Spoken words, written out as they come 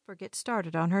her get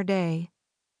started on her day.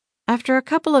 After a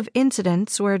couple of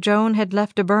incidents where Joan had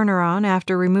left a burner on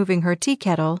after removing her tea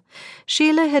kettle,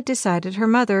 Sheila had decided her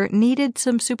mother needed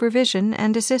some supervision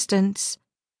and assistance.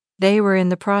 They were in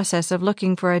the process of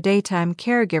looking for a daytime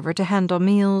caregiver to handle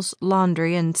meals,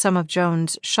 laundry, and some of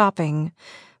Joan's shopping.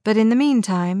 But in the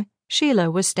meantime, Sheila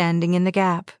was standing in the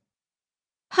gap.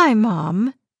 "Hi,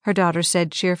 Mom," her daughter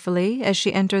said cheerfully as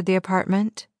she entered the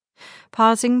apartment.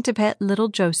 Pausing to pet little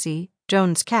Josie,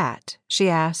 Joan's cat, she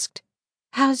asked,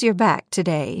 "How's your back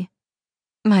today?"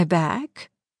 "My back?"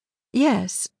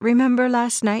 "Yes, remember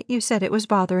last night you said it was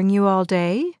bothering you all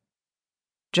day?"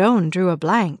 Joan drew a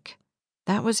blank.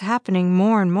 That was happening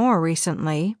more and more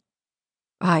recently.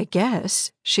 "I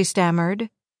guess," she stammered.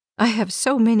 "I have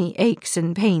so many aches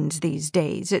and pains these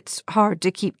days, it's hard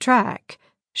to keep track,"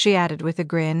 she added with a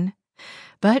grin.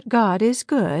 "But God is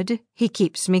good. He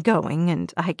keeps me going,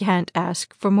 and I can't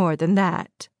ask for more than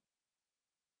that."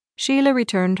 Sheila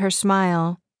returned her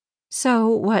smile. "So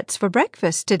what's for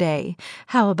breakfast today?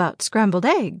 How about scrambled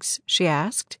eggs?" she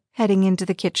asked, heading into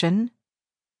the kitchen.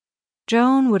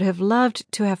 Joan would have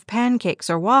loved to have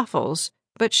pancakes or waffles,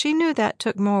 but she knew that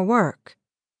took more work.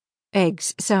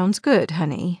 "Eggs sounds good,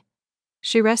 honey."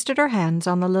 She rested her hands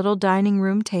on the little dining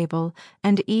room table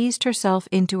and eased herself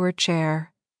into her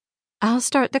chair. "I'll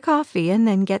start the coffee and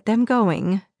then get them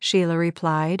going," Sheila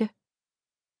replied.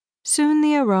 Soon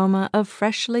the aroma of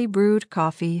freshly brewed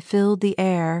coffee filled the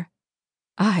air.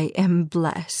 "I am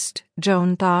blessed,"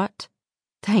 Joan thought.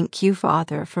 "Thank you,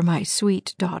 Father, for my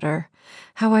sweet daughter.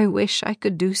 How I wish I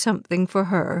could do something for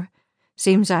her.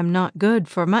 Seems I'm not good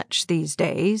for much these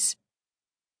days."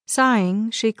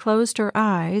 Sighing, she closed her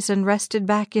eyes and rested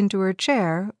back into her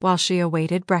chair while she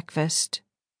awaited breakfast.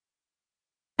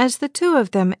 As the two of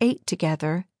them ate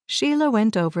together, Sheila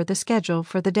went over the schedule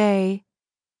for the day.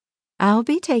 "I'll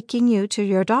be taking you to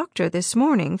your doctor this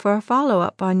morning for a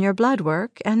follow-up on your blood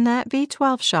work and that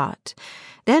B12 shot.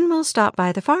 Then we'll stop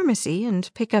by the pharmacy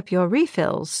and pick up your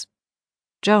refills."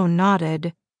 Joan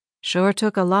nodded. Sure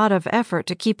took a lot of effort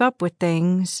to keep up with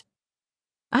things.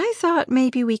 "I thought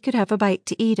maybe we could have a bite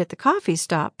to eat at the coffee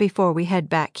stop before we head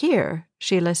back here,"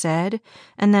 Sheila said,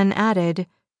 and then added,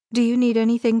 "Do you need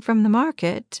anything from the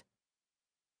market?"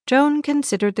 Joan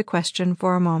considered the question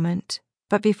for a moment,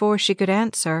 but before she could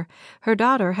answer, her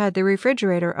daughter had the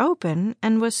refrigerator open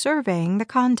and was surveying the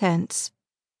contents.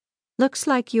 "Looks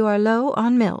like you are low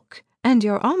on milk, and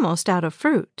you're almost out of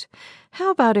fruit.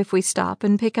 How about if we stop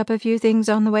and pick up a few things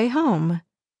on the way home?"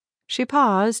 She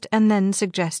paused and then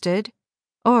suggested,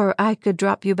 "Or I could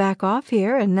drop you back off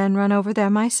here and then run over there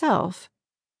myself."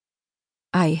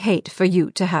 "I hate for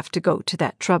you to have to go to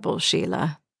that trouble,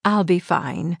 Sheila. I'll be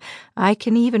fine. I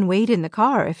can even wait in the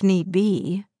car if need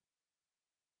be."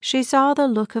 She saw the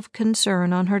look of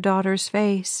concern on her daughter's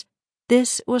face.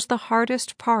 This was the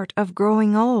hardest part of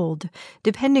growing old,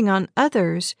 depending on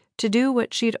others to do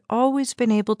what she'd always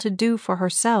been able to do for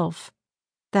herself.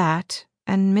 That,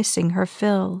 and missing her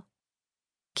fill.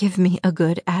 "Give me a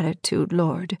good attitude,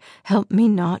 Lord. Help me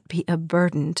not be a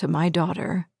burden to my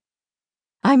daughter."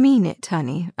 "I mean it,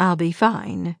 honey. I'll be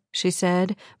fine," she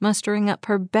said, mustering up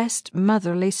her best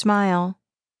motherly smile.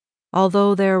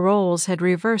 Although their roles had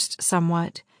reversed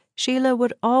somewhat, Sheila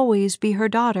would always be her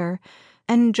daughter,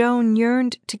 and Joan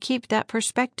yearned to keep that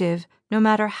perspective no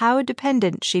matter how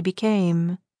dependent she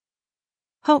became.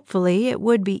 Hopefully it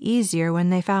would be easier when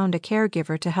they found a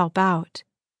caregiver to help out.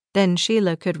 Then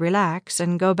Sheila could relax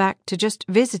and go back to just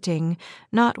visiting,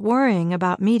 not worrying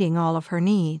about meeting all of her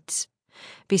needs.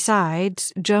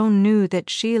 Besides, Joan knew that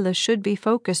Sheila should be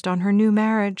focused on her new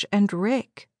marriage and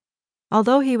Rick.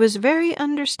 Although he was very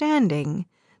understanding,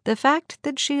 the fact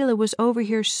that Sheila was over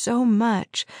here so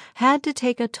much had to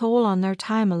take a toll on their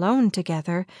time alone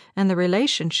together and the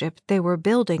relationship they were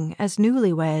building as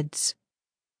newlyweds.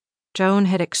 Joan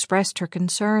had expressed her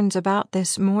concerns about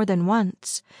this more than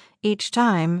once. Each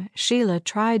time, Sheila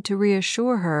tried to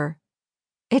reassure her.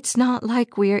 "It's not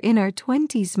like we're in our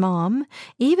 20s, Mom,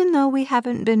 even though we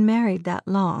haven't been married that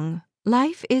long.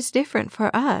 Life is different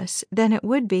for us than it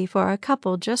would be for a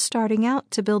couple just starting out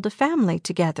to build a family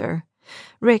together.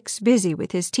 Rick's busy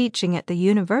with his teaching at the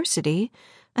university,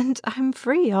 and I'm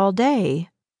free all day."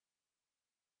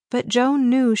 But Joan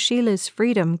knew Sheila's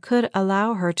freedom could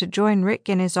allow her to join Rick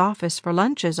in his office for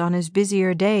lunches on his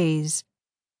busier days.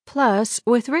 Plus,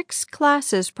 with Rick's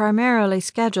classes primarily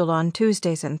scheduled on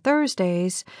Tuesdays and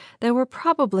Thursdays, there were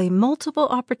probably multiple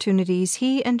opportunities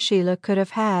he and Sheila could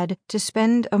have had to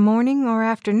spend a morning or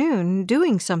afternoon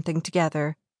doing something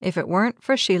together, if it weren't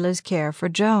for Sheila's care for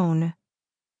Joan.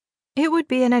 It would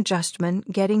be an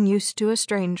adjustment getting used to a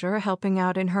stranger helping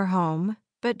out in her home,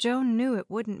 but Joan knew it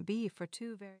wouldn't be for two very